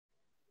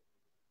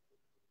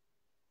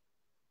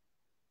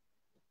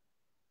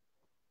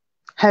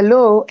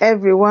Hello,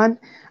 everyone.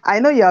 I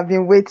know you have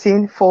been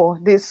waiting for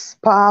this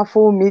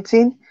powerful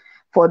meeting,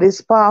 for this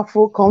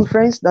powerful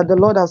conference that the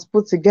Lord has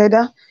put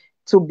together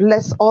to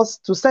bless us,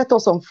 to set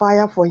us on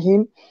fire for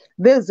Him.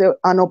 There's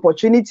an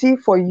opportunity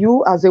for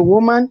you as a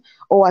woman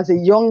or as a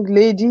young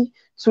lady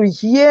to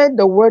hear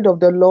the word of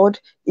the Lord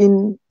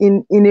in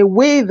a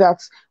way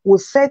that will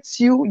set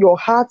you, your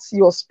heart,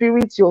 your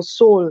spirit, your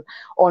soul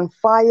on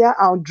fire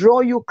and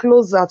draw you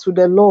closer to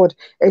the Lord,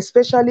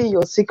 especially in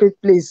your secret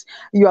place.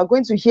 You are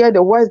going to hear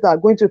the words that are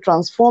going to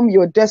transform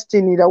your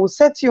destiny, that will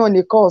set you on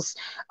a course,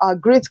 a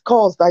great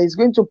course that is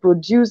going to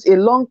produce a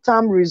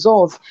long-term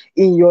result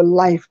in your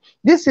life.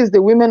 This is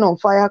the Women on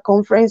Fire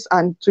conference,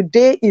 and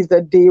today is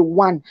the day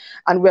one.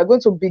 And we are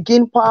going to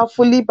begin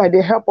powerfully by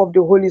the help of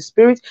the Holy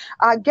Spirit.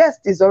 Our guest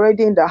is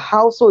already in the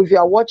house, so if you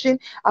are watching,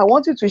 I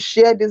want you to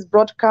share this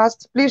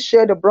broadcast. Please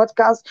share the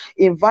broadcast.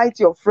 Invite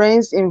your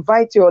friends,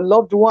 invite your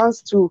loved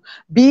ones to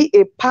be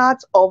a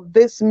part of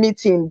this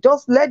meeting.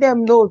 Just let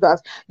them know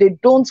that they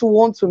don't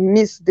want to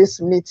miss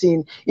this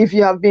meeting. If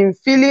you have been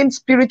feeling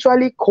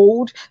spiritually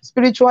cold,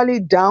 spiritually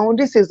down,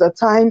 this is the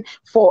time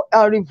for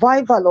a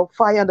revival of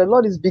fire. The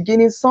Lord is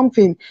beginning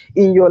something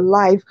in your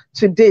life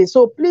today.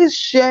 So please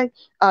share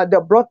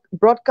the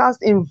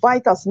broadcast.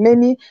 Invite as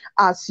many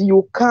as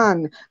you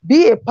can.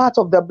 Be a part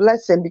of the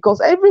blessing, because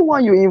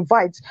everyone you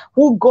invite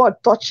who God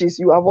touches,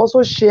 you have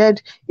also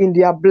shared in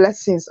their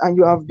blessings, and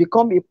you have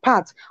become a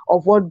part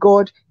of what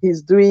God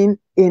is doing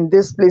in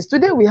this place.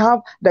 Today we have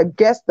the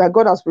guest that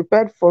God has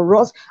prepared for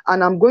us,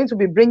 and I'm going to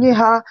be bringing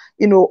her,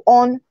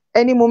 on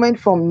any moment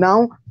from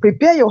now.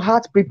 Prepare your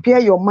heart, prepare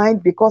your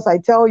mind, because I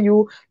tell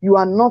you, you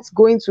are not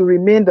going to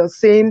remain the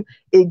same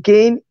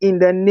again in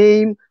the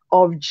name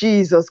of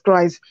Jesus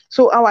Christ.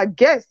 So our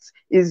guest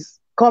is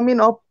coming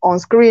up on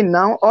screen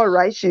now. All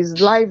right, she's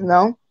live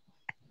now.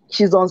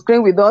 She's on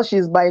screen with us.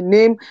 She's by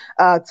name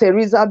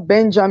Teresa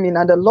Benjamin,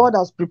 and the Lord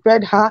has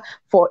prepared her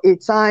for a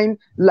time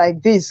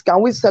like this.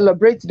 Can we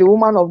celebrate the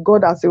woman of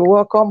God as we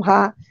welcome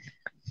her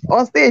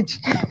on stage?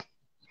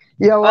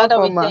 You're Father,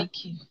 welcome, we ma.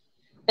 thank you.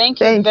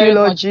 Thank you Thank you, very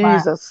Lord much, ma.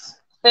 Jesus.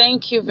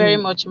 Thank you very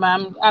much,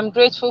 ma'am. I'm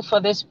grateful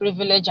for this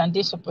privilege and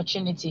this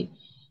opportunity.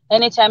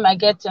 Anytime I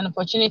get an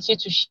opportunity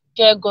to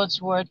share God's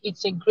word,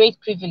 it's a great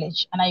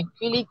privilege, and I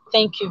really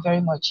thank you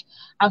very much.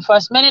 And for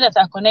as many that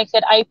are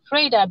connected, I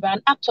pray that by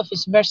an act of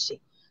His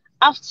mercy,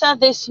 after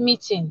this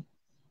meeting,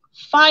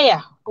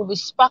 fire will be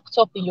sparked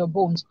up in your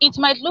bones. It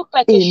might look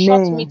like a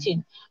short Amen.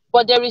 meeting,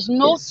 but there is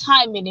no Yes.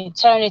 time in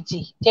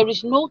eternity. There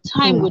is no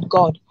time with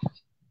God.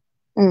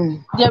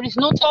 There is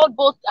no called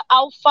both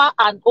Alpha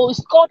and O.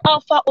 It's called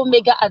Alpha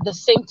Omega at the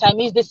same time.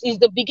 This is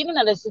the beginning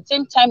and at the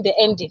same time the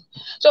ending.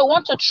 So I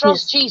want to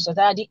trust Jesus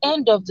that at the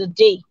end of the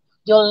day,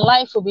 your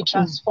life will be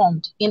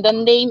transformed in the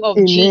name of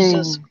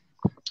Jesus.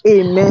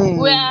 Amen.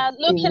 We are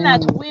looking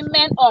at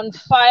Women on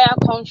Fire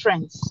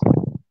conference.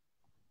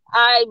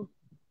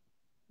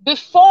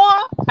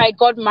 Before I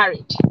got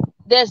married,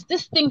 there's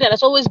this thing that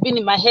has always been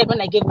in my head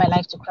when I gave my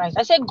life to Christ.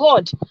 I said,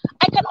 God,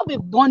 I cannot be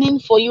burning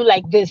for you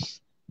like this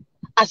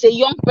as a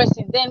young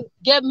person, then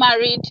get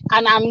married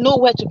and I'm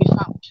nowhere to be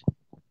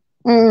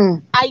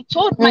found. I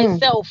told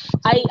myself,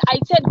 I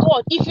said,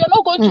 God, if you're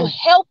not going to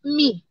help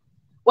me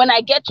when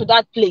I get to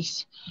that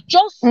place,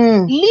 just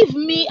leave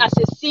me as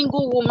a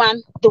single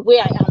woman the way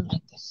I am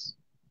like this.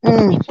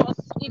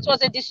 It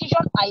was a decision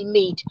I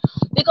made,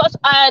 because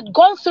I had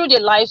gone through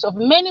the lives of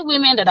many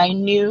women that I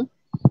knew,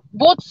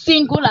 both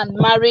single and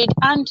married,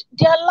 and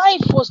their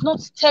life was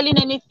not telling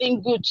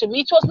anything good to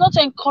me. It was not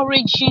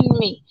encouraging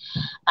me.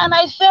 And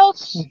I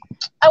felt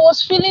I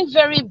was feeling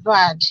very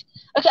bad.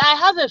 Okay, I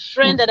have a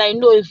friend that I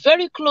know, a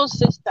very close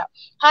sister.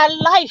 Her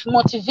life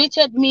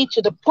motivated me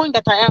to the point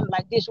that I am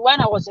like this when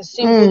I was a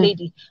single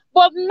lady.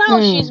 But now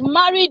she's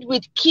married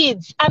with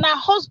kids, and her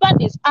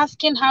husband is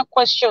asking her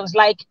questions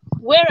like,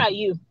 where are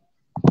you?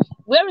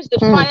 Where is the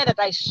fire that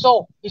I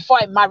saw before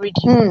I married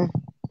you?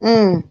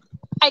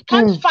 I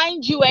can't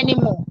find you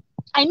anymore.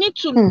 I need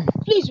to,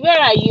 please, where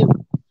are you?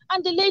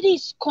 And the lady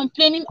is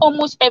complaining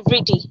almost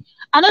every day.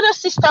 Another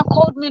sister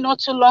called me not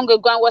too long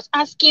ago and was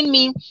asking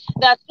me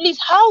that, please,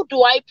 how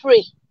do I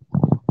pray?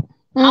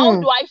 How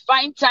do I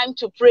find time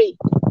to pray?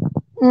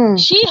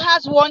 She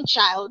has one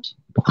child.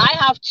 I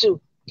have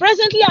two.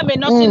 Presently, I'm a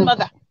nursing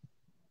mother.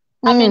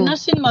 I'm a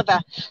nursing mother.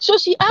 So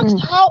she asked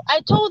how. I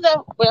told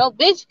her, well,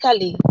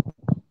 basically,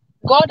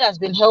 God has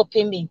been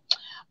helping me.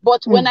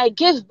 But when I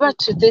gave birth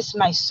to this,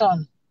 my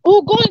son,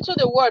 we'll go into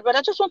the word, but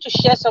I just want to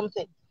share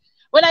something.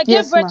 When I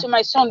gave birth to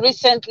my son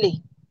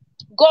recently,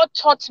 God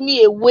taught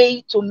me a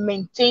way to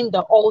maintain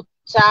the altar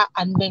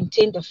and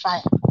maintain the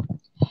fire.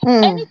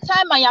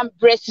 Anytime I am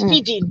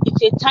breastfeeding,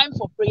 it's a time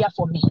for prayer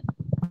for me.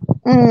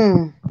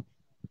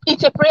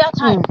 It's a prayer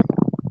time.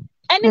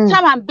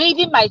 Anytime I'm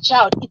bathing my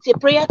child, it's a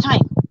prayer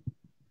time.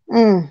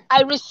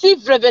 I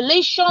receive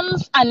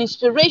revelations and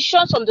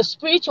inspirations from the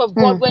Spirit of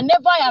God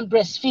whenever I am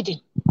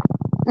breastfeeding.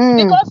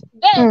 Because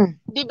then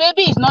the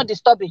baby is not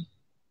disturbing.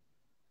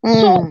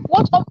 So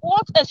what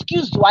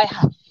excuse do I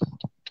have?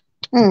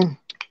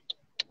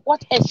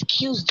 What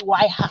excuse do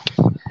I have?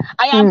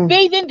 I am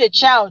bathing the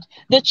child.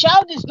 The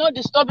child is not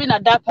disturbing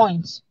at that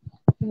point.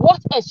 What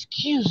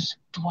excuse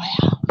do I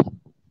have?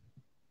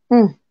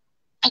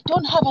 I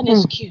don't have an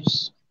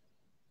excuse.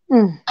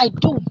 I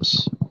don't.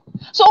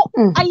 So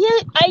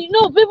I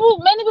know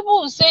many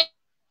people will say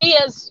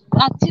yes,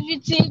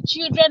 activity,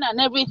 children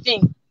and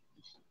everything.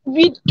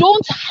 We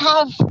don't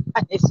have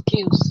an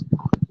excuse.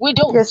 We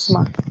don't. Yes,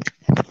 ma.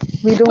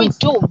 We don't. We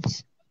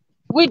don't.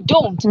 We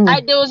don't.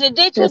 There was a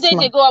day, 2 days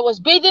ago, I was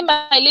bathing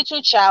my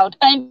little child,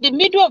 and in the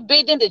middle of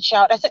bathing the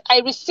child, I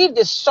received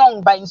a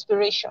song by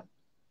inspiration.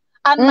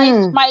 And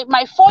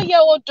my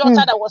 4-year-old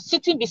daughter that was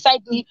sitting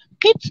beside me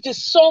picked the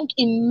song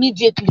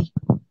immediately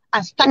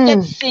and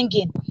started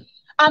singing.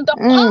 And the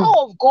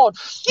power of God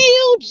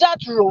filled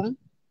that room.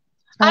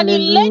 And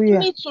it led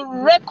me to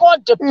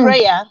record the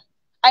prayer.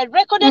 I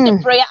recorded the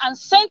prayer and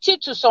sent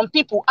it to some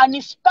people, and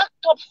it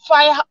sparked up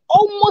fire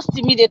almost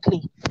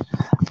immediately.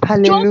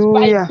 Hallelujah. Just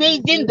by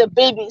bathing the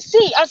baby.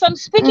 See, as I'm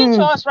speaking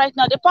to us right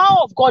now, the power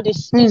of God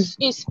is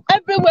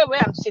everywhere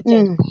where I'm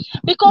sitting.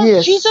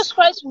 Because Jesus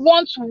Christ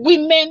wants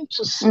women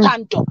to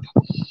stand up.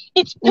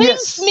 It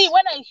pains me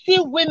when I see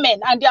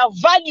women and their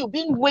value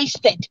being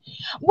wasted.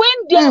 When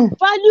their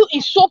value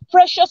is so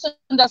precious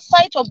in the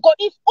sight of God,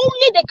 if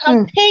only they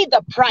can pay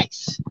the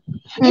price.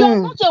 You are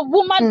not a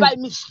woman by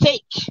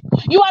mistake.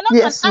 You are not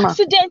an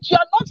accident. You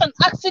are not an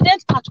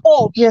accident at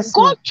all.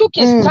 God took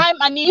his time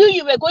and he knew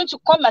you were going to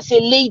come as a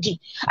lady.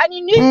 And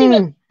he knew you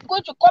were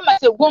going to come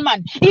as a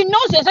woman. He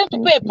knows there's going to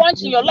be a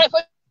point in your life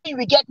where you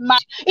will get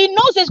married. He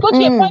knows there's going to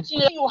be a point in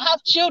your life you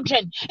have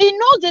children. He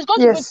knows there's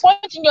going to be a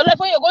point in your life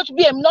where you're going to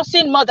be a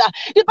nursing mother.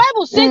 The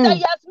Bible says that he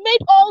has made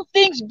all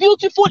things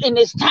beautiful in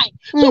his time.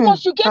 So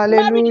once you get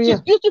married, it is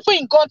beautiful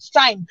in God's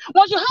time.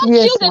 Once you have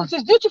children, it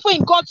is beautiful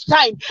in God's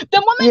time. The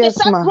moment they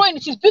start growing,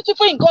 it is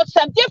beautiful in God's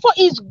time. Therefore,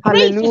 his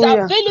grace is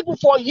available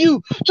for you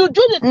to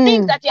do the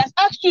things that he has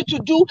asked you to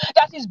do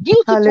that is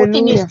beautiful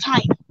in his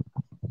time.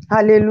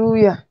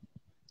 Hallelujah.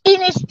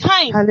 In his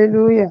time.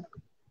 Hallelujah.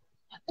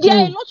 There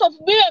are a lot of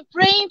women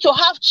praying to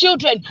have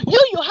children.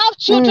 You have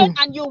children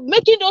and you're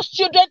making those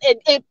children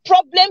a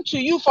problem to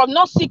you from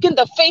not seeking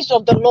the face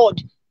of the Lord.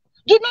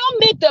 Do not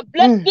make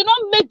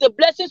the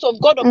blessings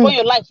of God upon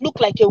your life look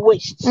like a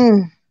waste.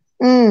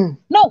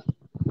 No.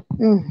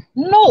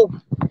 No.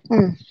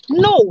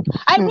 No.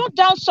 I wrote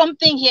down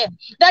something here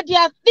that there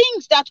are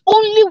things that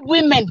only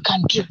women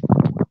can do.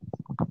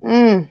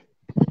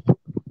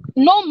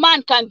 No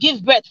man can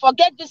give birth.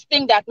 Forget this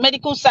thing that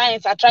medical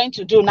science are trying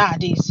to do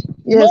nowadays.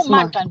 No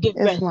man can give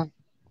birth.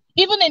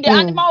 Even in the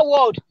animal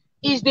world,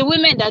 it's the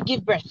women that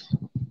give birth.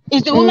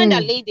 It's the women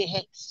that lay the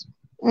eggs.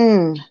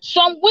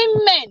 Some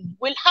women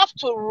will have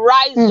to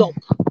rise up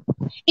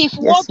if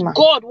what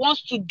God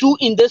wants to do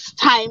in this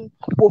time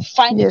will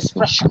find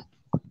expression.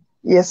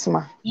 Yes,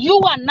 ma. You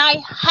and I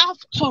have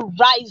to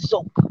rise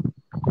up.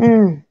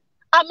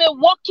 I'm a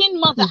working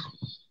mother.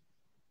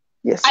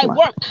 Yes, I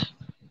work.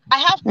 I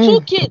have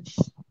 2 kids.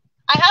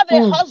 I have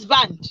a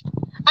husband.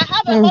 I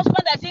have a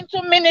husband that's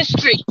into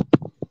ministry.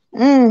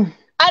 And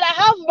I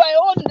have my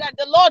own that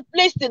the Lord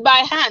placed in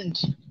my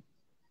hand.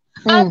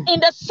 And in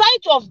the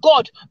sight of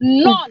God,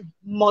 none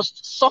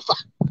must suffer.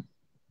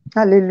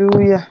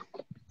 Hallelujah.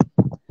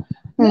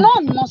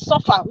 None must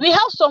suffer. We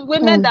have some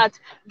women that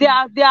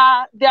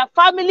their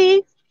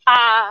family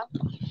are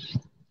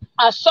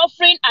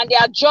suffering and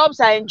their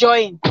jobs are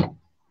enjoying.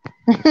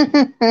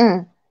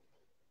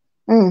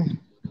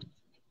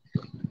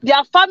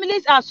 Their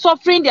families are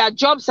suffering, their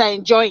jobs are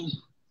enjoying.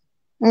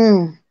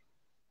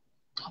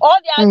 Or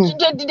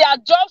their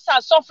jobs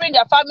are suffering,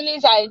 their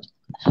families are enjoying.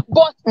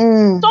 But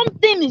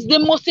something is the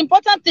most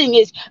important thing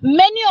is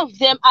many of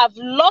them have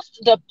lost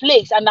the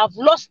place and have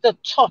lost the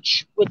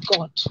touch with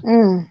God.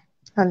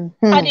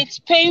 And it's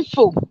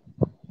painful.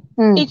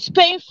 It's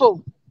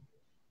painful.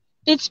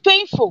 It's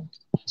painful.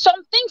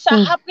 Some things are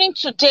happening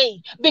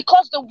today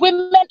because the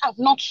women have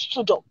not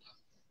stood up.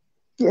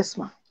 Yes,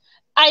 ma'am.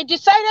 I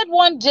decided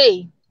one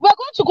day, we're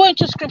going to go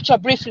into scripture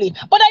briefly,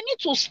 but I need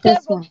to stir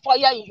up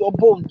fire in your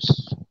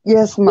bones.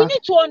 Yes, ma'am. We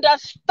need to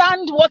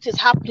understand what is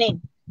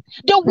happening.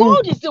 The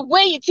world is the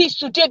way it is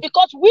today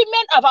because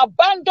women have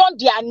abandoned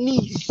their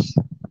knees.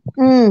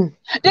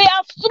 They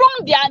have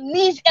thrown their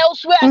knees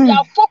elsewhere and they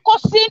are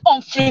focusing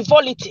on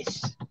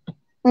frivolities.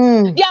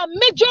 They are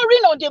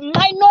majoring on the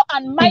minor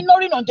and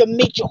minoring on the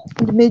major.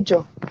 The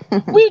major.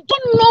 We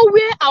don't know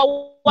where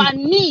our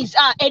knees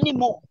are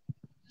anymore.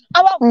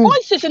 Our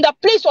voices in the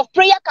place of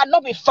prayer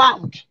cannot be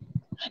found.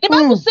 The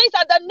Bible says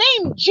that the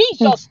name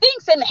Jesus,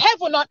 things in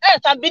heaven, on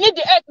earth, and beneath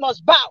the earth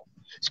must bow.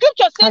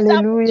 Scripture says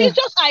that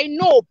Jesus, I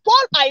know.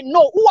 Paul, I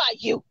know. Who are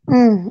you?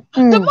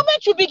 The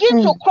moment you begin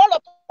to crawl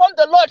upon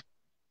the Lord,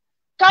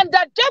 can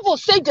the devil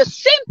say the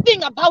same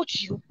thing about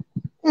you?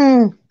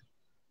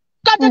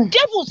 Can the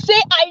devil say,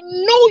 I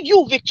know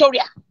you,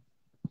 Victoria?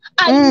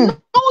 I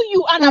know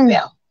you,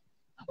 Annabelle.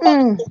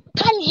 But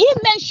can he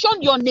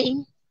mention your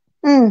name?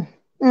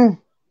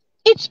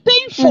 It's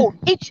painful.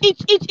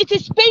 It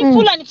is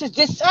painful and it is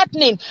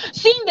disheartening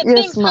seeing the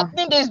things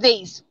happening these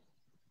days.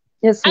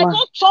 Yes, I ma.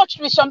 got touched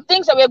with some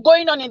things that were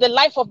going on in the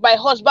life of my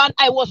husband.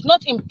 I was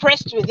not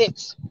impressed with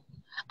it.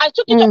 I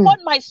took it Mm.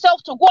 upon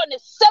myself to go on a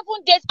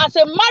 7 days as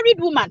a married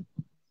woman,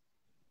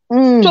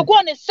 to Mm. go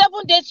on a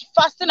 7 days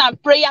fasting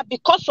and prayer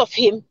because of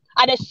him,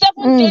 and a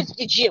 7 Mm. days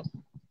vigil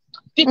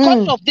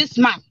because Mm. of this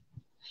man.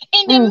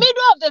 In the Mm.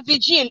 middle of the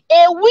vigil,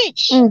 a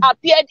witch Mm.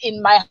 appeared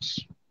in my house.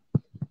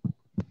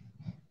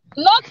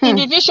 Not in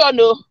the vision,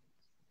 no.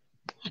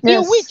 The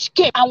Yes. witch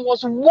came and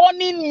was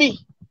warning me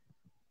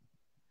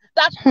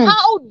that Hmm.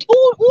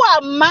 who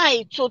am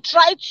I to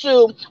try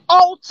to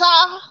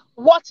alter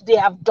what they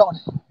have done?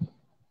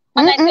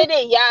 And I said,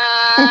 hey,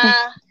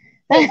 yeah,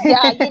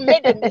 you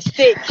made a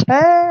mistake.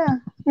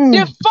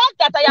 The fact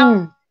that I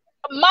am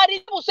married,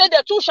 people say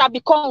the two shall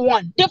become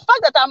one. The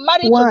fact that I'm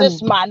married to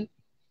this man,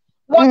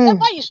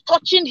 whatever is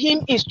touching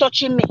him is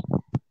touching me.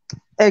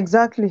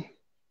 Exactly.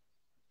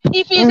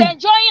 If he's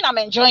enjoying, I'm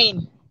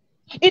enjoying.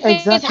 If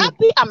Exactly. he's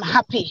happy, I'm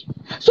happy.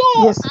 So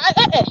Yes.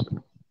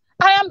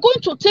 I am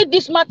going to take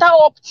this matter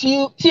up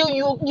till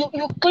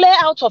you clear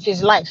out of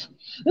his life.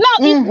 Now,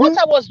 if what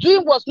I was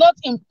doing was not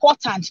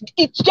important,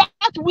 it's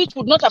that which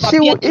would not have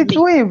appeared to me. It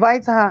will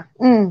invite her.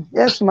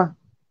 Yes, ma.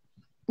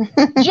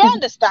 Do you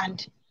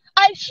understand?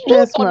 I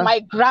stood on my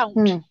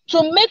ground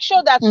to make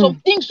sure that some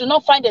things do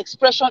not find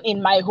expression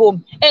in my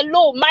home.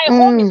 Hello, my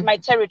home is my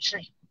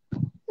territory.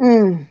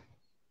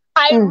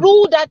 I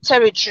rule that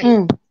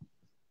territory.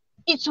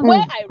 It's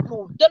where I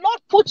rule. The Lord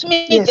put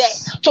me there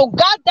to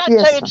guard that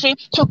territory,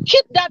 to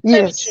keep that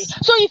territory.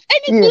 So if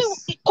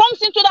anything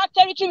comes into that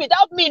territory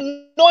without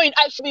me knowing,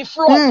 I should be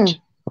flogged.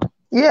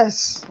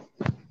 Yes.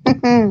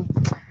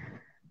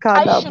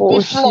 I should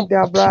be flogged.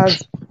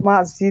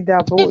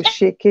 If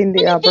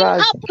anything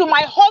happens to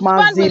my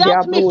husband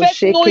without me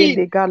first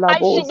knowing,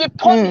 I should be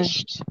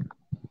punished.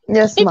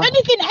 Yes, if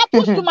anything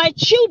happens to my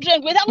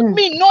children without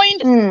me knowing,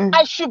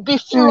 I should be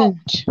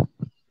flogged.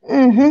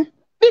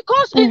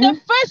 Because in the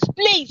first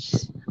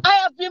place, I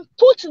have been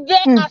put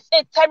there as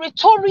a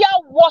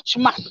territorial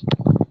watchman.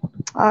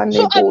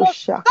 So I must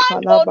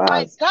stand on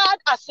my guard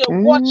as a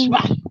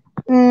watchman.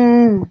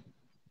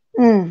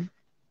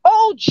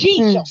 Oh,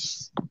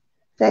 Jesus.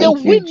 The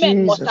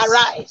women must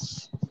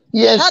arise.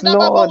 Yes,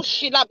 Lord.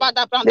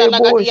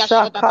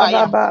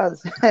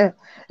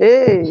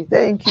 Hey,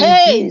 thank you,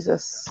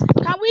 Jesus.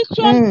 Can we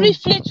turn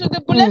briefly to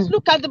the book? Let's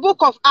look at the book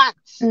of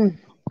Acts.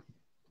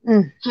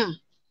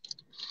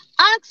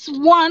 Acts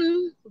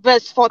 1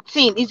 verse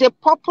 14 is a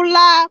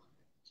popular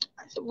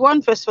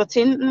 1 verse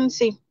 14. Let me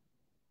see.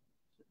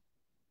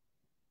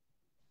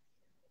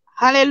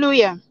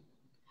 Hallelujah.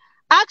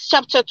 Acts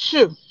chapter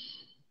 2.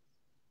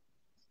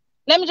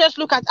 Let me just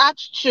look at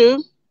Acts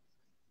 2.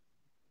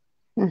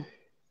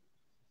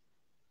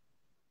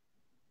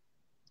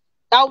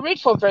 I'll read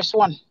from verse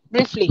 1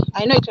 briefly.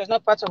 I know it was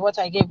not part of what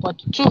I gave, but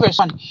 2 verse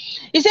 1.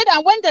 He said,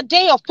 and when the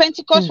day of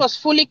Pentecost was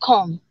fully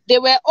come, they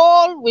were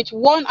all with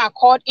one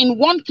accord in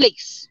one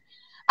place.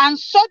 And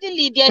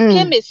suddenly there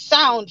came a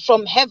sound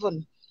from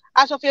heaven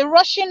as of a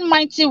rushing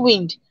mighty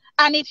wind,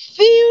 and it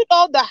filled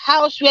all the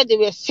house where they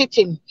were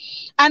sitting.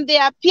 And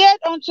there appeared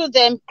unto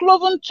them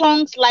cloven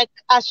tongues like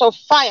as of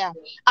fire,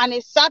 and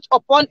it sat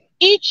upon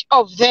each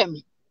of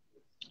them.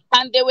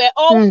 And they were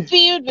all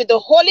filled with the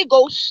Holy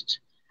Ghost,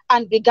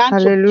 and began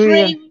to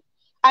pray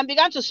and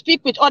began to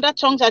speak with other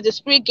tongues as the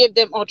Spirit gave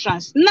them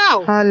utterance.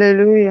 Now,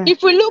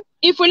 if we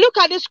look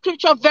at this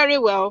scripture very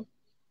well,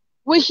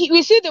 we see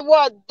the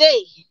word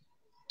they,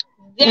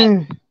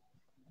 them,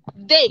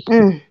 they,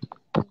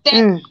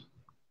 them.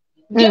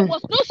 There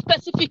was no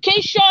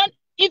specification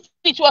if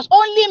it was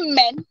only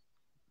men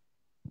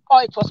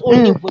or it was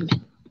only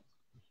women.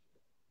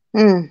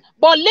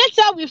 But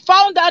later we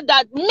found out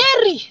that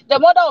Mary, the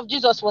mother of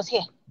Jesus, was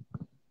here.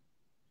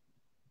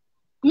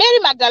 Mary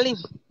Magdalene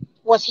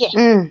was here.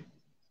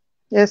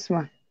 Yes,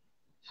 ma'am.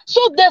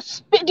 So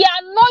the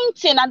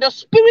anointing and the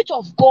Spirit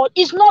of God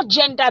is not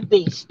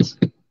gender-based.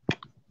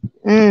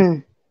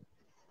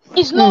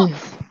 It's not.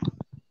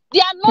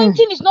 The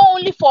anointing is not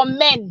only for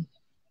men.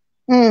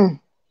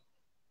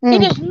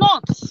 It is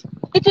not.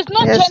 It is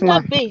not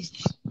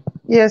gender-based.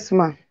 Yes,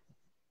 ma'am.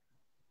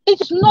 It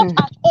is not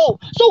at all.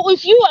 So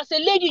if you as a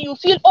lady, you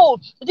feel, oh,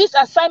 this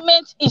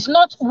assignment is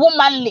not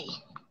womanly,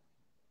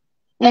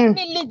 let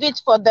me leave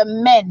it for the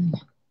men.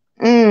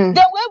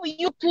 Then where will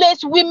you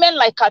place women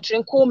like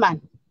Catherine Coleman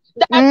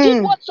that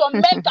did what some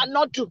men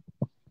cannot do?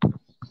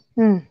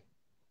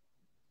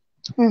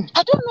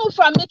 I don't know if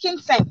I'm making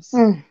sense.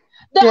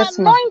 The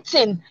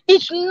anointing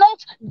is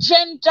not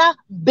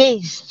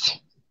gender-based.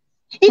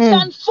 It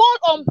can fall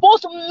on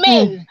both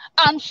male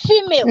and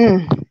female.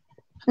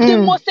 The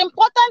most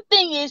important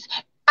thing is,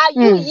 are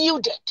you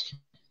yielded?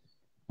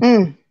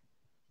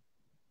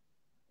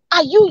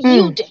 Are you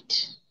yielded?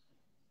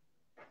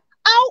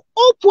 How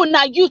open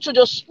are you to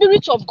the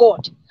Spirit of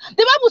God?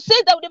 The Bible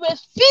says that they were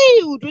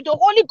filled with the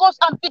Holy Ghost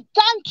and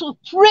began to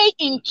pray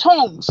in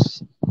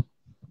tongues.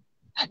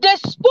 They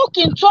spoke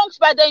in tongues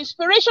by the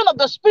inspiration of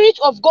the Spirit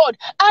of God,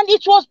 and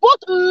it was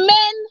both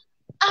men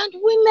and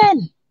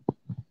women.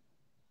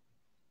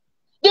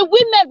 The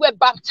women were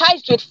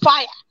baptized with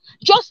fire.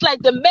 just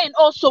like the men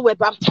also were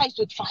baptized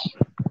with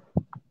fire.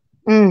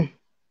 Mm.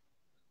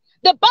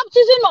 The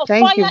baptism of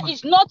Thank you. fire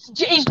is not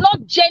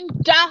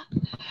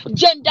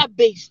gender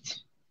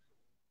based.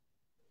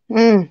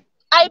 Mm.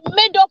 I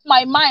made up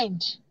my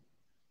mind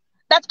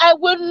that I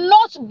will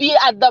not be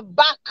at the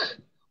back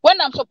when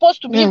I'm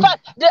supposed to be. In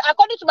fact,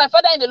 according to my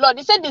father in the Lord,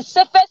 he said the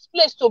safest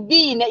place to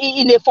be in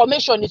a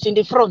formation is in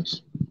the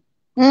front.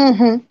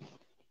 Mm-hmm.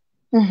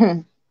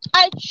 Mm-hmm.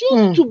 I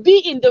choose to be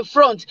in the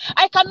front.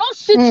 I cannot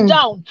sit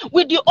down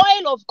with the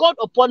oil of God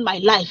upon my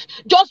life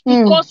just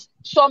because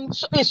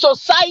a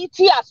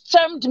society has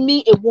termed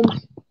me a woman.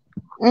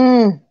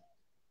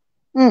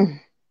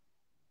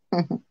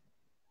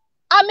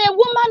 I'm a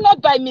woman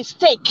not by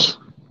mistake.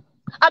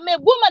 I'm a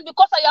woman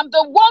because I am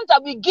the one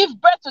that will give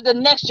birth to the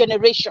next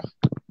generation.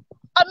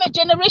 I'm a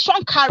generation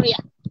carrier.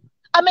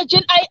 I'm a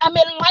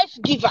life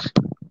giver.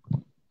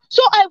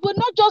 So I will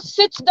not just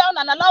sit down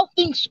and allow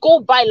things go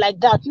by like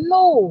that.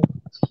 No.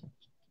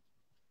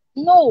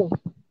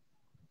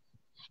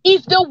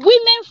 If the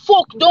women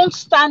folk don't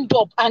stand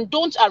up and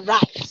don't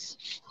arise,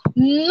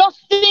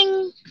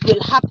 nothing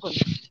will happen.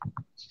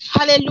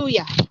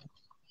 Hallelujah.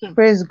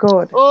 Praise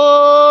God.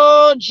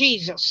 Oh,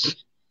 Jesus.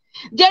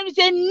 There is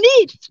a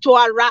need to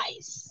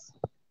arise.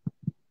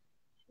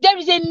 There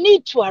is a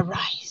need to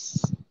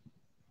arise.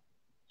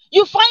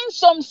 You find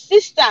some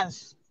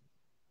sisters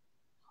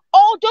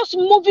all just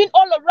moving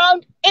all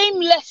around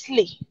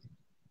aimlessly.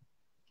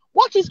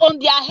 What is on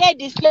their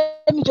head is,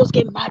 let me just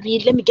get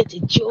married, let me get a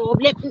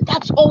job.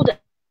 That's all that.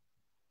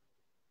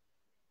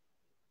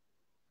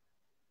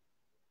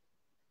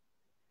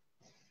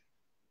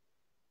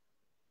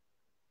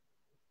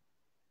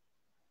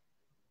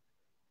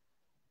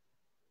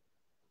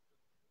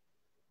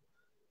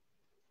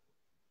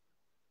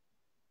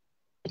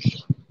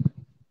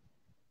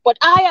 But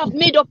I have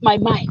made up my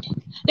mind.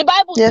 The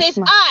Bible says,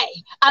 I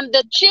and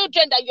the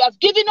children that you have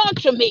given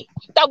unto me,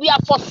 that we are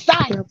for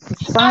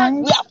signs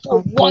and we are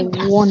for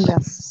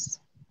wonders.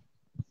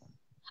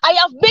 I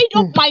have made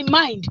up my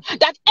mind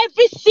that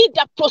every seed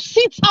that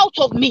proceeds out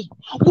of me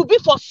will be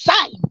for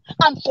sign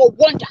and for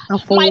wonder.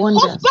 My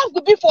husband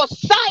will be for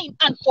sign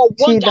and for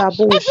wonder.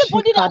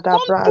 Everybody that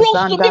comes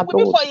close to me will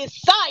be for a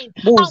sign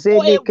and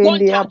for a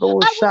wonder.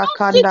 I will not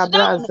sit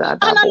down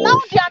and allow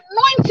the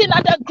anointing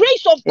and the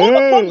grace of God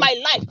upon my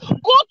life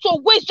go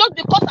to waste just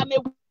because I'm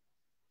a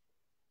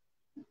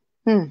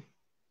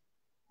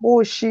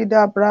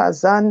Boshida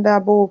brazanda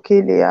bo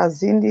kele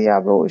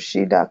azindia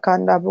boshida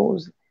kanda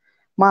boz.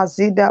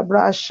 Mazida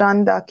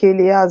brashanda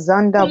kele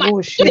azanda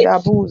boshida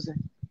boz.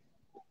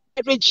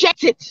 I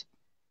reject it.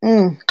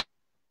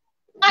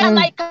 And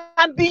I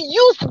can be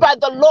used by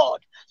the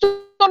Lord. So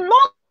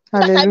long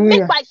as I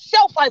make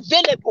myself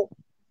available.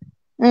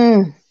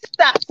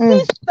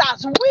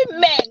 Sisters,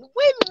 women,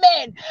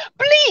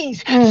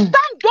 please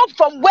stand up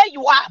from where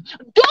you are,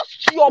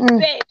 dust your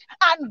bed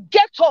and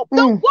get up.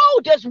 The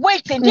world is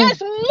waiting.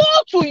 There's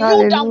more to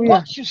you than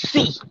what you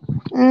see.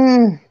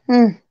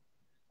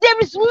 There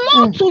is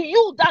more to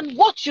you than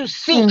what you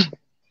see.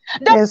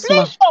 The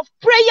place of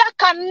prayer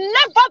can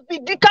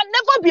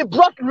never be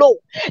brought low.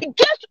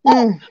 Get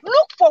up,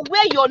 look for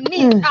where your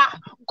needs are.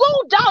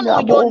 Go down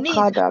on your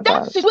knees.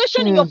 That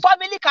situation in your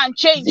family can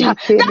change.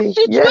 That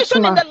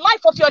situation in the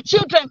life of your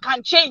children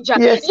can change. Your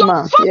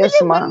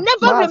family will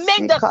never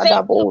remain the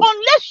same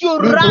unless you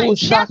rise.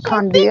 There are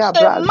some things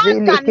a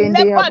man can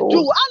never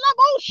do.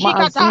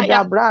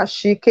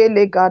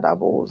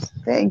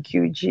 Thank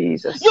you,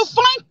 Jesus. You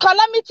find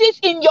calamities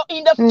in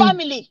the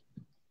family.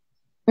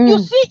 You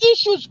see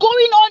issues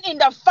going on in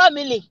the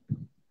family.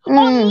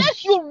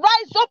 Unless you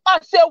rise up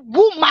as a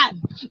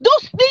woman,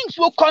 those things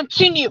will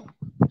continue.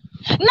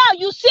 Now,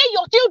 you say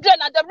your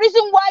children are the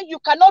reason why you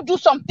cannot do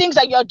some things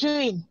that you're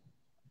doing.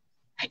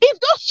 If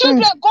those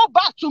children go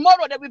back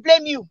tomorrow, they will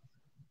blame you.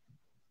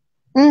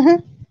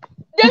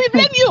 They will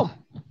blame you.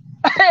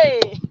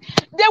 Hey,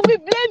 they will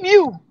blame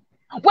you.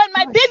 When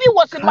my baby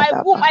was in my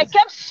womb, I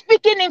kept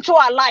speaking into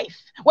her life.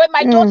 When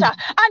my daughter,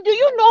 and do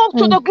you know,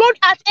 to the glory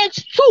at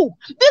age 2,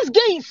 this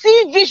girl is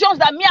seeing visions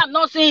that me I'm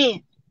not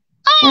seeing.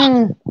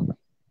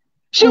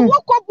 She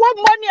woke up one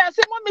morning and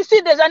said, "Mommy,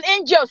 see, there's an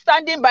angel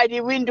standing by the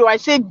window." I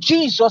said,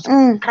 "Jesus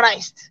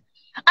Christ."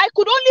 I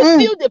could only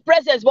feel the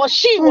presence, but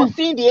she was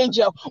seeing the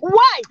angel.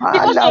 Why?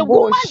 Because a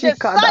woman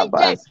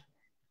decided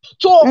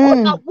to hold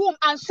a womb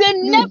and say,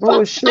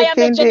 "Never, I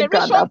am a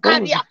generation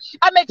carrier.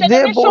 I'm a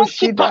generation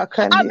keeper.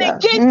 I'm a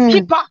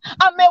gatekeeper.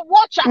 I'm a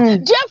watcher.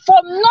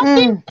 Therefore,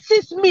 nothing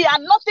sees me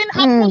and nothing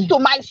happens to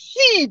my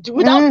seed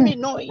without me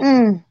knowing."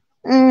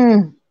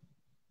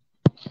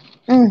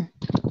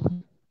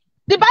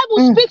 The Bible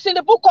speaks in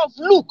the book of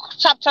Luke,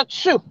 chapter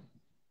 2,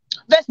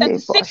 verse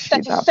 36,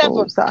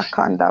 37,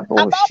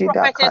 about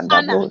prophetess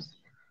Anna.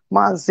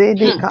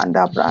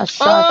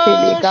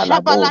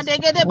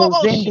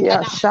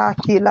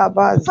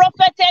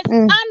 Prophetess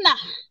Anna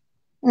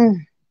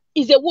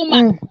is a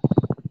woman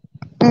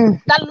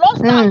that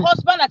lost her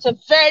husband at a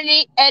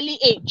very early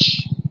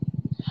age.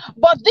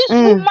 But this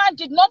woman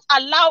did not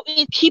allow it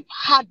to keep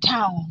her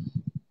down.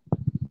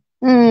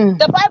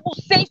 The Bible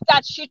says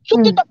that she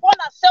took it upon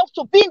herself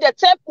to be in the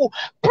temple,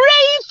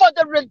 praying for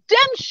the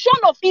redemption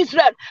of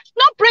Israel,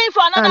 not praying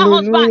for another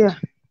husband.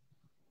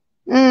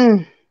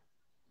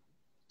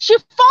 She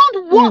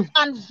found worth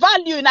and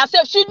value in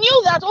herself. She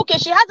knew that, okay,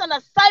 she has an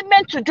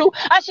assignment to do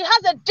and she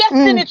has a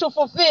destiny to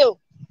fulfill.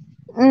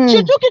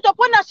 She took it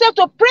upon herself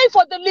to pray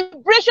for the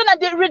liberation and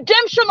the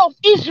redemption of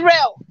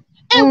Israel.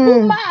 A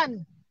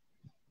woman.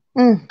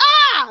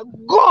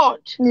 God.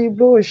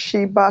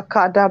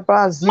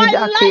 My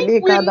life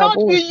will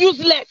not be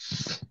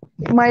useless.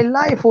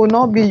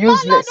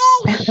 My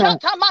life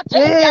will not be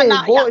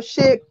useless.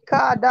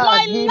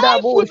 My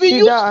life will be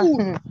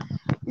useful.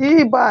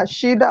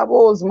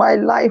 My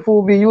life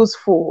will be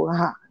useful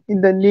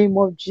in the name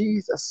of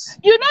Jesus.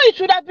 You know, it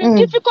would have been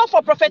difficult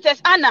for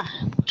Prophetess Anna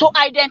to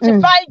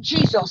identify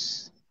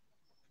Jesus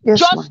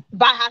just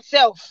by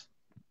herself.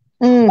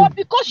 But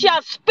because she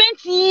has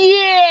spent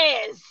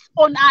years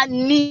on her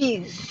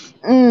knees,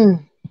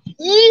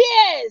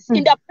 years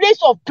in the place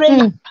of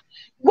prayer,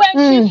 when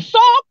she saw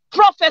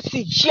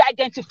prophecy, she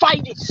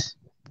identified it.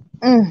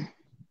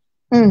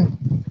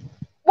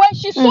 When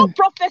she saw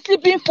prophecy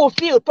being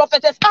fulfilled,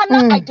 Prophetess Anna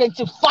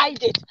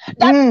identified it.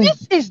 That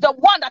this is the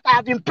one that I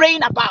have been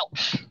praying about.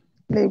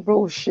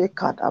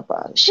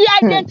 She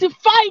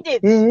identified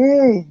it.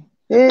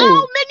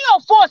 How many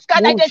of us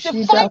can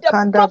identify the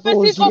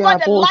prophecies over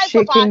the lives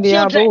of our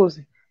children?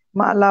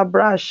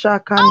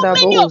 How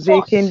many of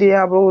us?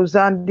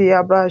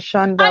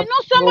 I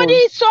know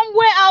somebody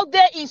somewhere out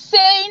there is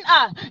saying,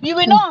 you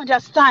will not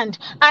understand.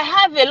 I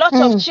have a lot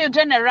of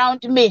children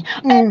around me.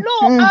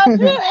 Hello, have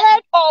you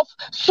heard of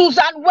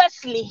Susan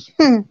Wesley?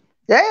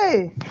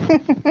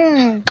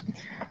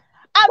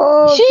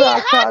 She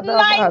had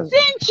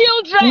 19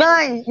 children.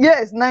 19.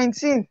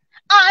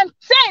 And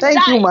 10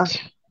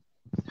 died.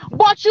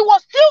 But she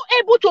was still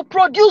able to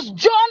produce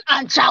John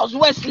and Charles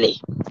Wesley.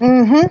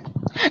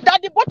 That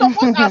the both of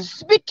us are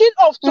speaking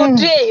of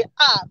today.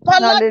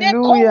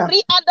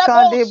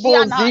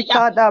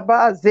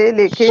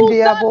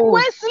 Susan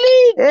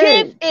Wesley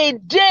gave a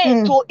day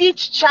to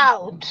each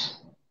child.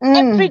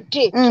 Every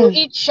day to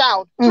each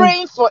child,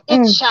 praying for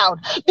each child.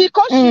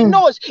 Because she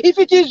knows if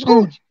it is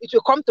good, it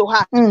will come to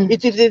her.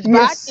 If it is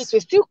bad, it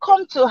will still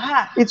come to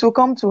her. It will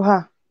come to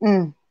her.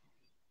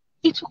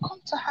 It will come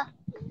to her.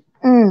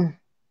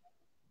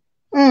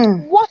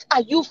 What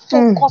are you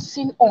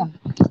focusing on?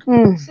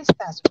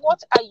 Sisters,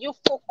 what are you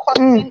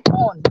focusing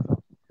on?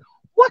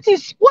 What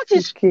is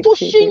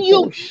pushing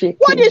you?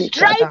 What is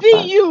driving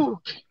you?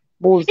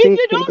 If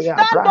you don't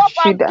stand up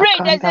and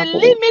pray, there's a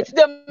limit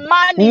the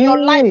man in your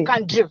life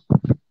can do.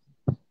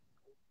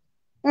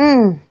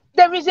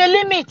 There is a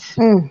limit.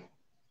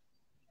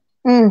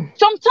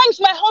 Sometimes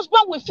my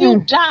husband will feel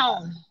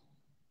down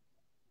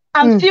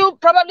and feel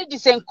probably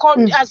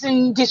disencouraged, as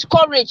in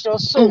discouraged or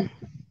so.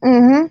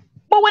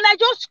 But when I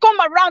just come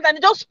around and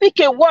just speak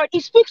a word,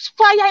 it speaks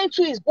fire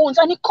into his bones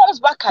and he comes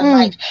back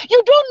alive.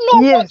 You don't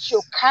know what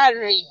you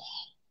carry.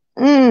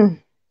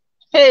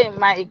 Hey,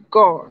 my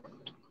God.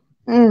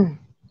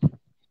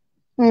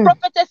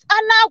 Prophetess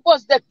Anna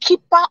was the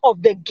keeper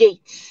of the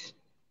gates.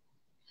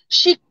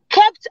 She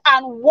kept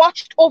and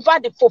watched over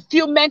the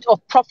fulfillment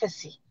of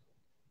prophecy.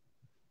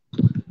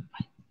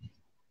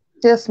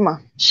 Yes,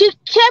 ma'am. She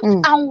kept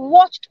and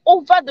watched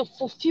over the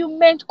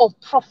fulfillment of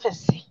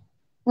prophecy.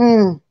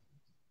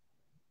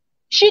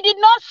 She did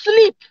not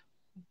sleep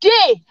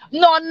day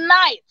nor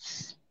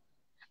night.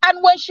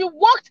 And when she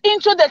walked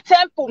into the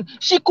temple,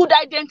 she could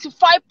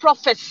identify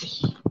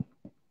prophecy.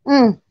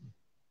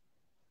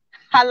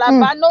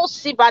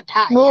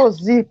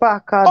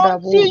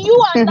 Until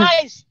you and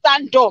I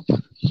stand up,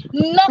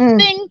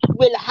 nothing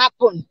will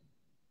happen.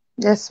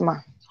 Yes,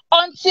 ma'am.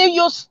 Until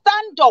you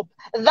stand up,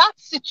 that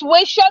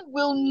situation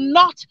will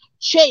not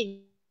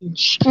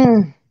change.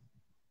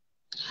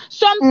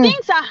 Some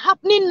things are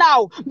happening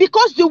now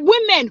because the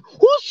women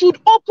who should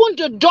open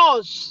the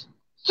doors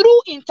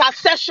through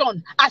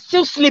intercession are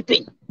still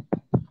sleeping.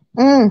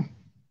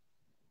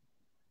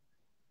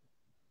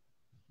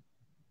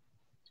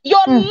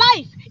 Your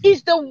life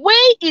is the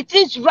way it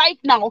is right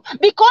now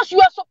because you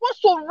are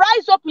supposed to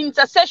rise up in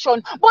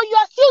intercession, but you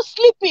are still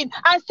sleeping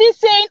and still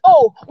saying,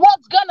 oh,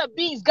 what's gonna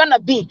be is gonna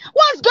be.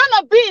 What's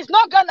gonna be is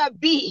not gonna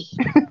be.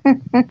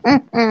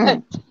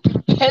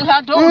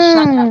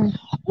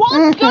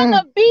 What's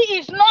gonna be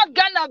is not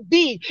gonna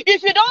be.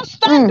 If you don't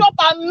stand up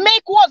and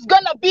make what's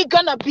gonna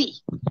be,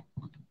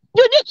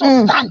 you need to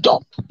stand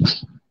up.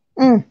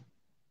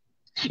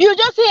 You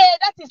just say, hey,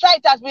 that is how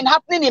it has been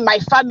happening in my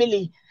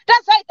family.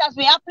 That's how it has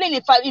been happening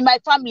in my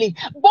family.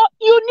 But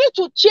you need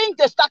to change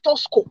the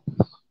status quo.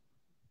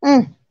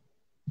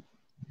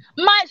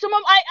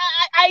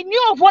 I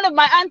knew of one of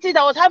my aunties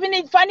that was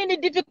finding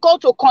it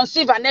difficult to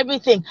conceive and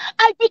everything.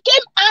 I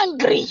became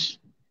angry.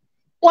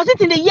 Was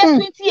it in the year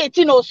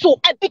 2018 or so?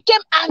 I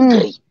became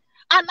angry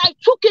and I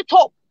took it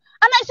up.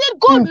 And I said,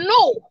 God,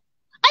 no,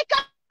 I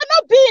cannot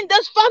cannot be in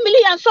this family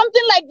and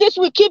something like this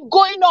will keep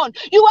going on.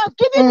 You have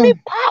given me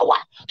power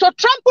to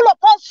trample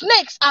upon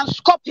snakes and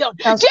scorpions.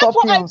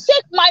 Therefore, I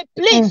take my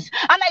place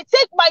and I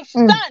take my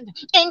stand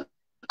in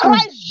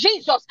Christ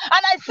Jesus,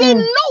 and I say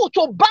no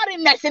to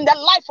barrenness in the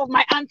life of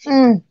my auntie.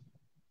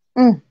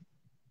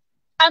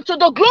 And to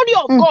the glory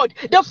of God,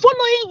 the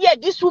following year,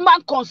 this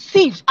woman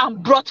conceived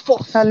and brought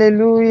forth.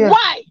 Hallelujah.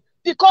 Why?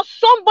 Because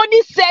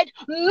somebody said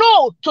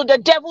no to the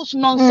devil's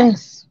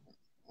nonsense.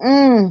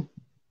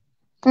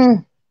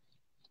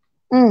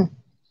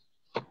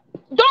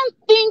 Don't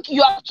think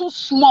you are too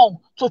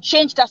small to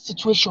change that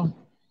situation.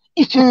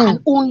 If you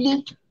can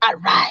only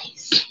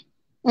arise.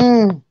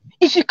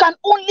 If you can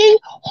only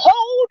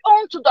hold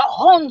on to the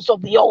horns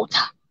of the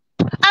altar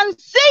and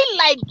say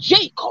like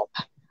Jacob,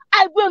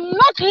 I will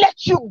not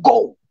let you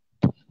go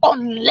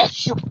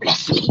unless you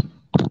bless me.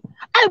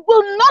 I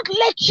will not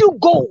let you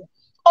go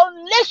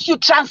unless you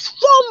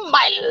transform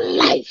my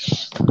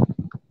life.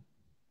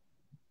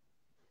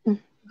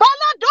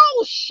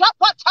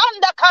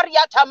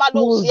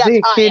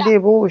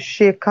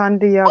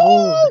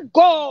 Oh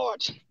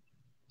God,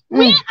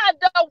 where are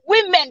the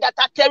women that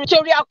are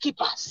territorial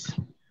keepers?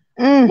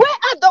 Where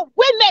are the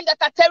women that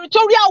are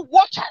territorial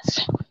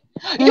watchers?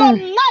 Your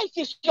life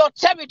is your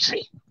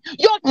territory.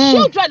 Your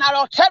children are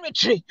your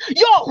territory.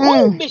 Your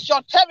home is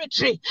your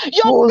territory.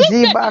 Your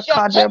business is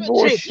your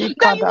territory.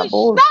 That you will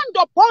stand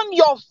upon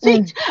your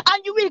feet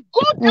and you will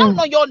go down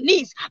on your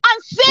knees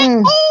and say,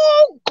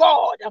 oh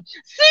God,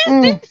 since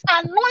this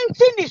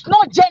anointing is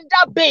not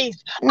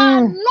gender-based,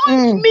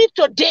 anoint me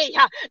today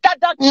that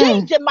the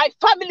chains in my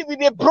family will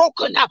be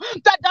broken,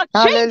 that the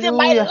chains in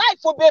my life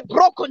will be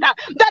broken,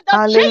 that the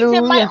chains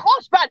in my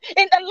husband,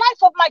 in the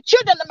life of my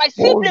children and my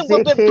siblings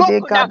will be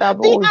broken.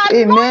 The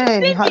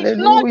anointing is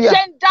not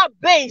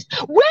gender-based.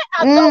 Where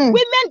are the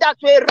women that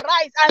will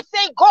rise and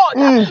say, God,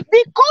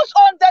 because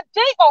on the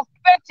day of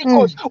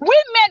Pentecost,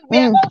 women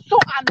were also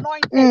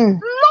anointed.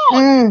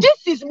 Lord,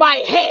 this is my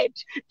head.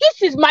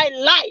 This is my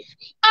life.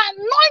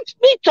 Anoint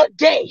me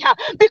today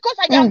because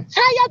I am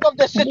tired of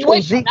the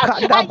situation. I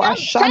am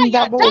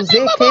tired.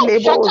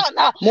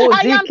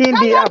 I am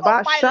tired of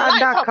my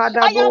life.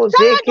 I am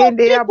tired of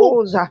people.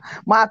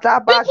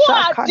 People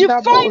are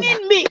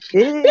defining me.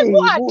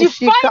 People are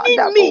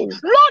defining me.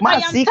 Lord, I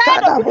am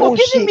tired of people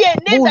giving me a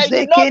name that you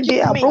did not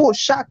give me.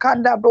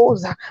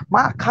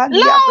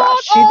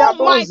 Lord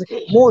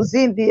Almighty,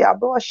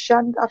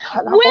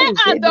 where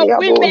are the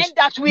women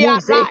that we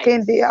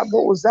arise?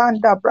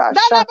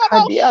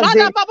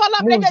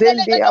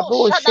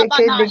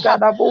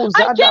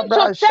 I came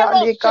to tell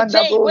us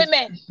today,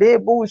 women,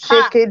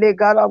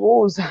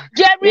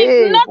 there is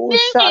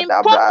nothing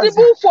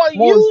impossible for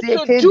you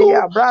to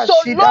do so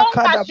long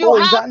as you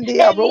have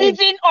a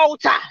living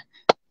altar.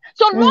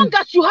 So long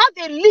as you have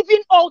a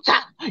living altar,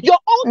 your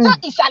altar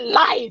is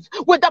alive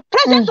with the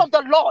presence of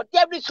the Lord.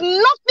 There is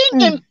nothing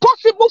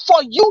impossible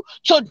for you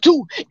to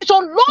do so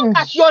long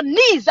as your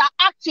knees are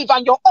active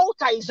and your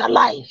altar is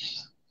alive.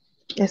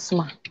 Yes,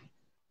 ma'am.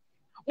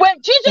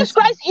 When Jesus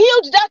Christ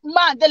healed that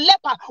man, the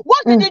leper,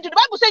 what did he do? The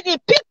Bible says he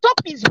picked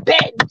up his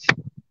bed,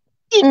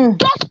 he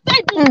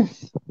dusted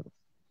it,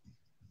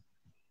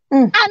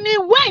 and he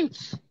went.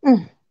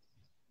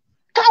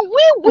 Can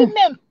we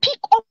women pick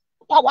up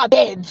our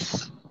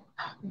beds?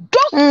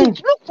 Dust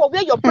it. Look for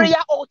where your prayer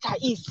altar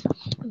is.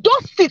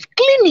 Dust it.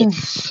 Clean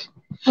it.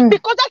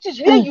 Because that is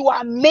where you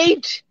are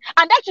made,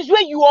 and that is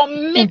where you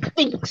will make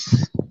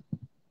things.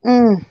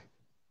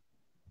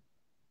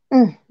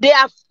 They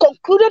have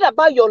concluded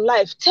about your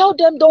life. Tell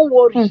them, don't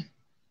worry.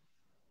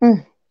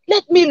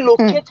 Let me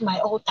locate my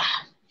altar.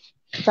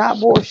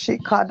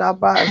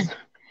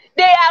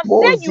 They have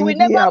said you will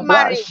never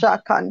marry.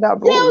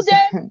 Tell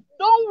them,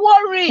 don't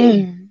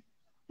worry.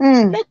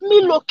 Let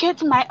me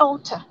locate my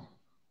altar.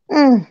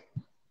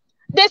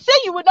 They say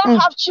you will not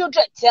have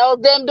children. Tell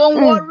them,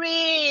 don't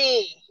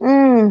worry.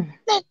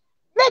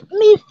 Let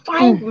me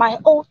find my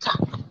altar.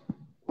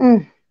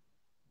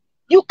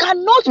 You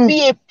cannot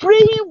be a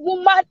praying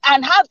woman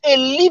and have a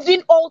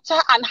living altar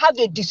and have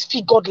a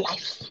disfigured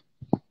life.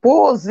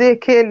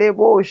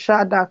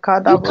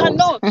 You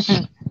cannot.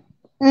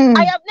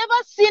 I have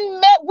never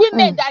seen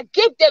women that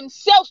gave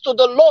themselves to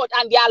the Lord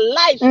and their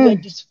lives were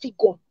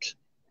disfigured.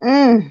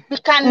 We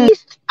can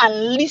list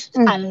and list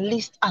and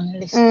list and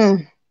list.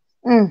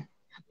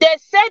 They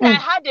said I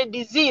had a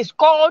disease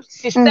called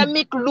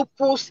systemic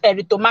lupus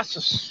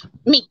erythematosus.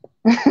 Me.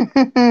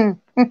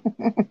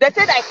 They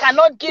said I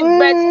cannot give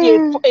birth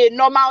to a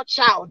normal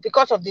child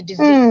because of the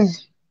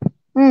disease.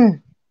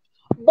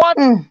 But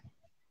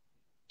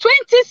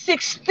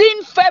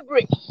 2016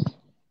 February,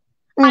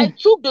 I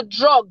took the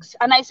drugs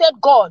and I said,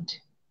 God,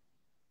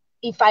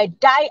 if I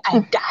die, I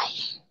die.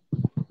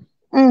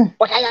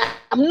 But I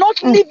am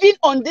not living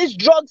on these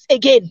drugs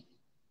again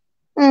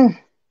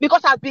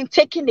because I've been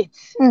taking it.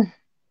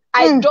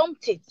 I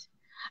dumped it.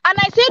 And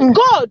I said,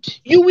 God,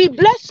 you will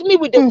bless me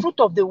with the fruit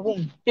of the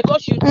womb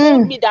because you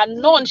told me that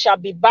none shall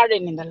be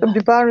barren in the land.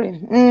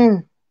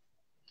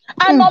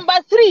 And number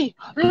 3,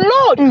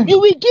 Lord, you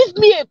will give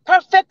me a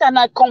perfect and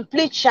a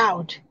complete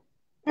child.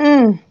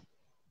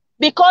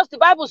 Because the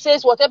Bible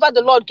says whatever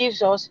the Lord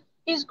gives us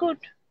is good.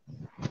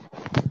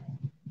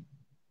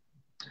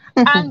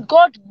 And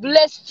God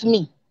blessed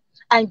me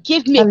and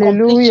gave me a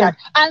complete child.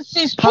 And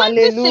since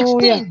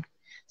 2016,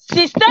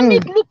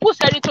 systemic lupus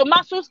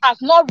erythematosus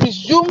has not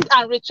resumed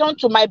and returned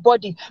to my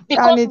body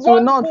because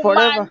one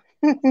woman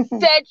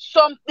said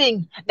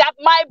something that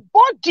my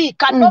body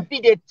cannot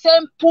be the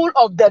temple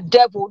of the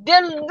devil.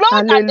 The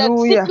Lord and the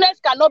sickness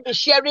cannot be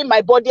sharing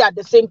my body at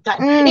the same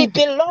time. It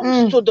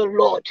belongs to the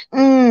Lord.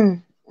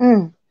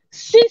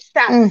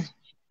 Sisters,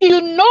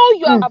 you know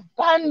you have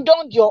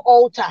abandoned your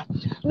altar.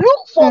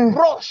 Look for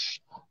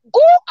brush.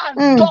 Go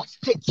and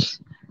dust it.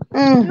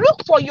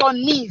 Look for your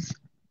knees.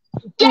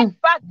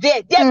 Get back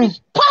there. There is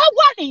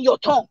power in your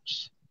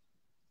tongues.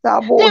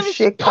 There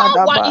is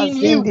power in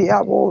you.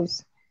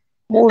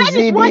 That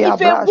is why if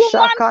a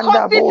woman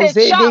curses a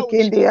child,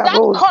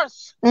 that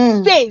curse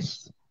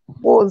stays.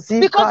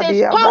 Because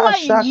there's power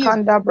in you.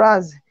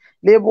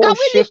 Can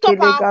we lift up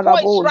our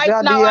voice right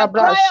now and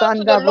cry out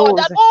to the Lord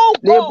that, oh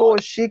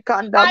God,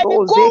 I will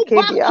go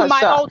back to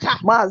my altar.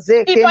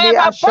 If I have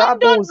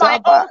abandoned my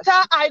altar,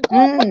 I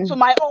go back to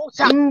my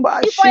altar.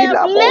 If I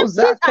have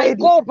left it, I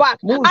go back.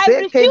 I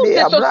refuse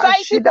the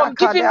society from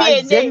giving me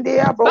a name.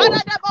 Lord,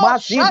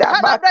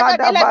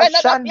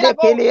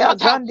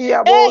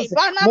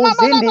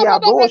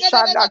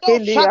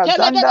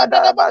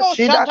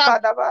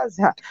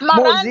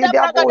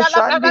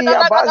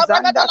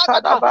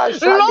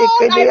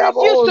 I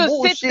refuse to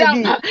sit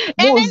down.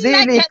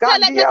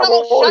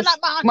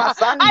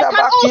 I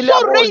can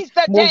also raise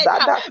the dead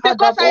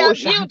because I have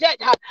yielded.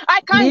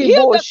 I can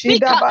heal the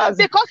sick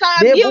because I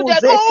have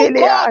yielded. Oh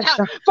God,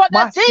 for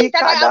the days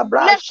that I have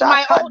left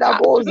my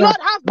altar, Lord,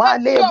 have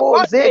mercy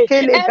upon me.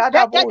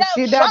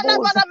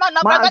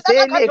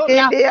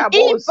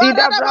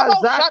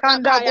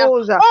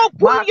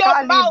 Open your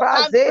mouth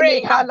and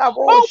pray.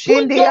 Open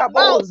your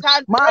mouth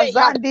and pray.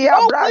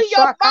 Open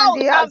your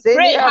mouth and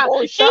pray.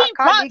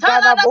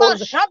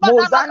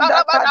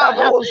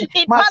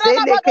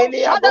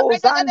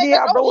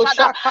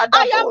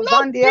 I am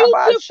not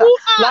beautiful,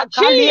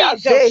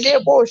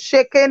 Jesus.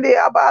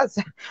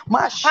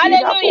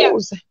 Hallelujah.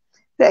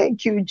 Thank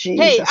you, Jesus.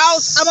 Hey,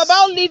 I'm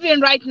about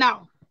leaving right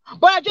now,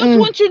 but I just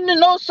want you to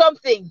know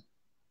something.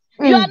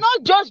 You are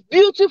not just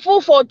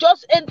beautiful for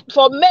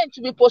men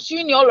to be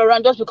pursuing you all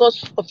around just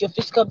because of your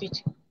physical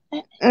beauty.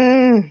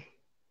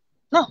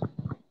 No.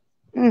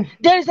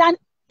 There is an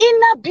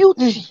inner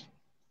beauty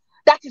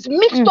that is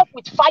mixed up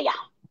with fire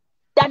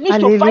that needs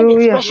to find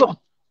expression.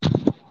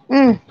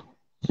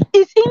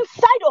 It's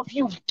inside of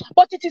you,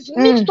 but it is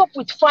mixed up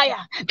with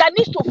fire that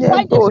needs to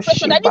find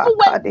expression. And even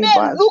when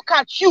men look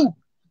at you,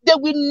 they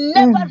will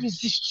never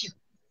resist you.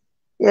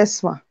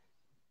 Yes, ma.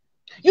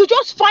 You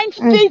just find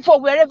favor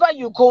wherever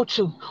you go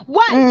to.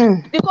 Why?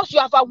 Because you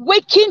have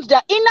awakened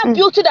the inner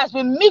beauty that's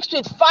been mixed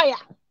with fire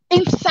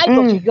inside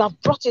of you. You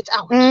have brought it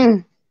out.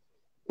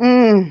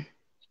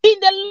 In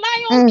the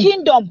lion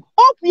kingdom,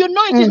 hope you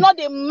know it is not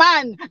a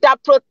man that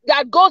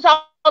goes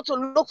out to look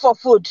for food.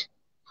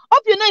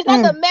 Hope you know it's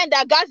not the man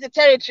that guards the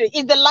territory.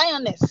 It's the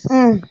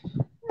lioness.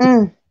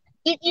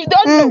 If you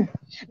don't know,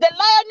 the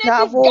lioness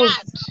is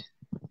guard.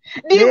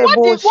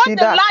 What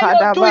the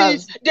lions do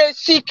is they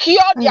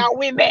secure their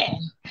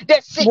women. They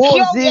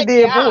secure where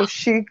they are.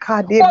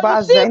 But you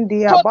see,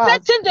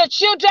 protecting the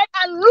children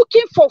and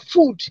looking for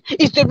food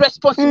is the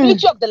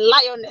responsibility of the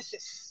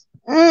lionesses.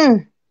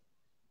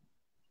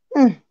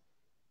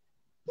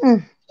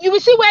 You will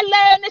see where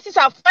lionesses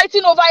are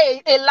fighting over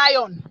a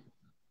lion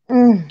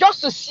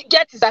just to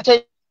get his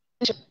attention.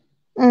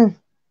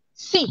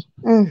 See,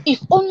 if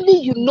only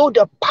you know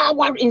the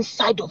power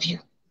inside of you,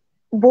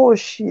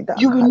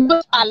 you will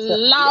not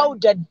allow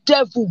the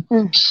devil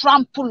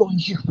trample on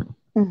you.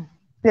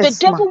 Yes, the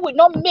devil will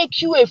not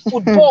make you a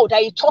football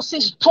that he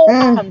tosses to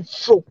and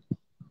fro.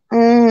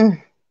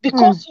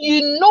 Because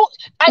you know,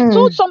 I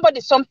told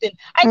somebody something.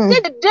 I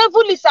said the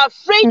devil is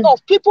afraid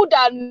of people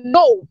that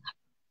know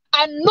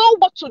and know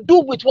what to do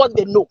with what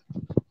they know.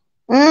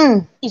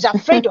 He's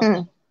afraid of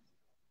them.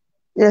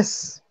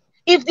 Yes.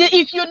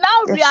 If you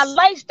now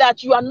realize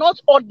that you are not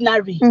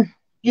ordinary,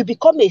 you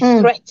become a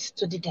threat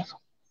to the devil.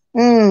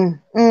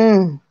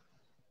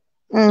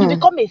 You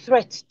become a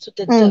threat to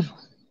the devil.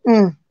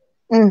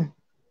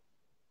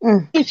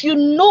 If you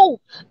know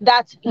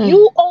that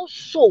you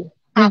also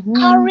are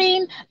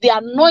carrying the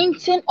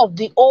anointing of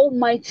the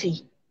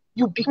Almighty,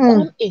 you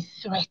become a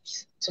threat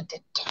to the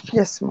devil.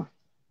 Yes, ma'am.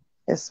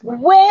 Yes, ma'am.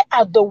 Where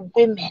are the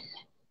women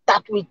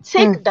that will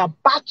take the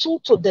battle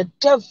to the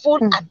devil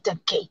at the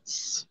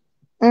gates?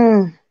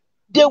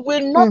 They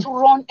will not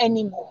run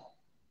anymore.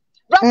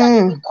 Rather,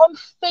 they will come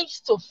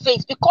face to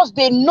face because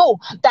they know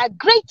that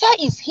greater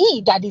is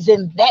he that is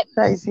in them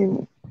that is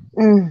in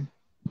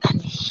than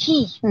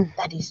he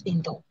that is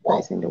in the world. That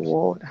is in the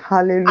world.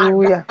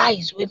 Hallelujah.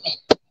 Arise, women.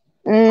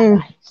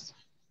 Arise.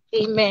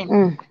 Amen.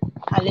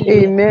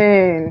 Hallelujah.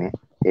 Amen.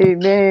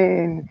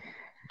 Amen.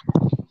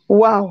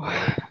 Wow.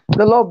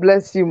 The Lord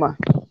bless you, ma.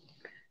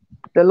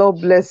 The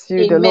Lord bless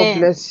you. Amen. The Lord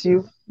bless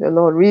you. The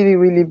Lord really,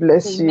 really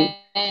bless you.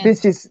 Amen.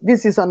 This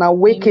is an Amen.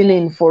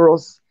 awakening for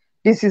us.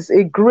 This is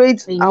a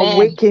great Amen.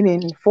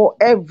 awakening for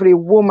every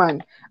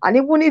woman. And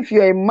even if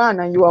you're a man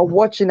and you are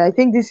watching, I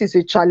think this is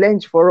a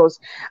challenge for us.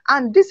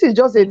 And this is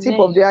just a tip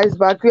of Amen. the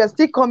iceberg. We are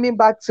still coming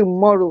back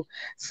tomorrow,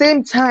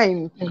 same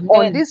time,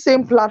 on Amen. this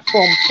same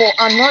platform for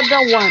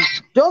another one.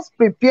 Just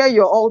prepare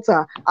your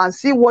altar and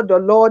see what the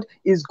Lord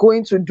is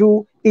going to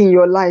do in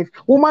your life.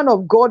 Woman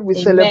of God, we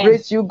Amen.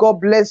 celebrate you. God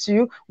bless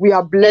you. We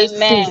are blessed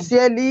Amen.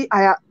 sincerely.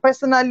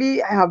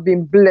 Personally, I have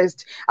been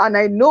blessed. And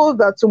I know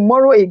that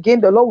tomorrow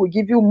again, the Lord will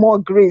give you more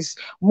grace,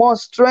 more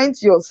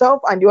strength,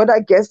 yourself and the other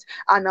guests,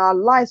 and our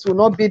lives will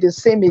not be the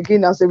same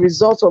again as a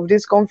result of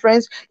this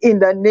conference in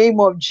the name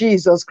of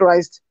Jesus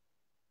Christ.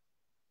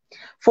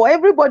 For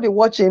everybody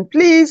watching,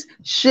 please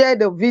share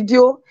the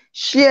video,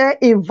 share,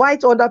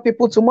 invite other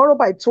people. Tomorrow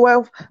by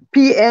 12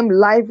 p.m.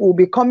 live, will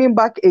be coming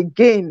back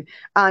again,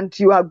 and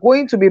you are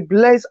going to be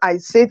blessed. I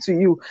say to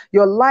you,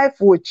 your life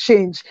will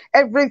change.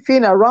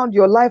 Everything around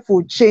your life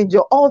will change.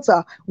 Your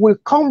altar will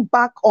come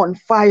back on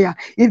fire.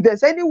 If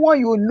there's anyone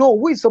you know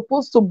who is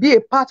supposed to be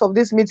a part of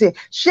this meeting,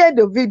 share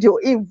the video,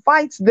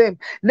 invite them,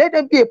 let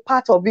them be a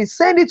part of it.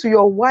 Send it to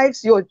your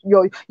wives,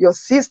 your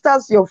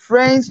sisters, your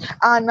friends,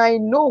 and I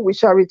know we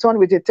shall return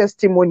with a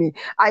testimony.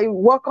 I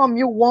welcome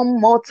you one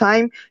more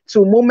time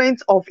to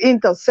Moment of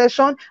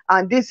Intercession,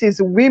 and this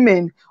is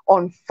Women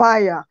on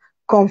Fire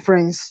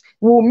Conference.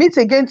 We'll meet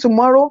again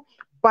tomorrow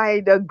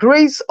by the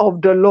grace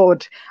of the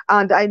Lord,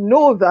 and I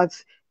know that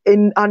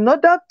in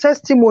another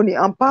testimony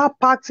and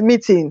power-packed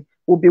meeting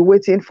will be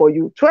waiting for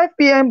you. 12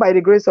 p.m. by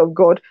the grace of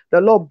God.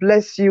 The Lord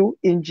bless you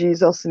in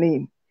Jesus'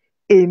 name.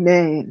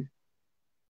 Amen.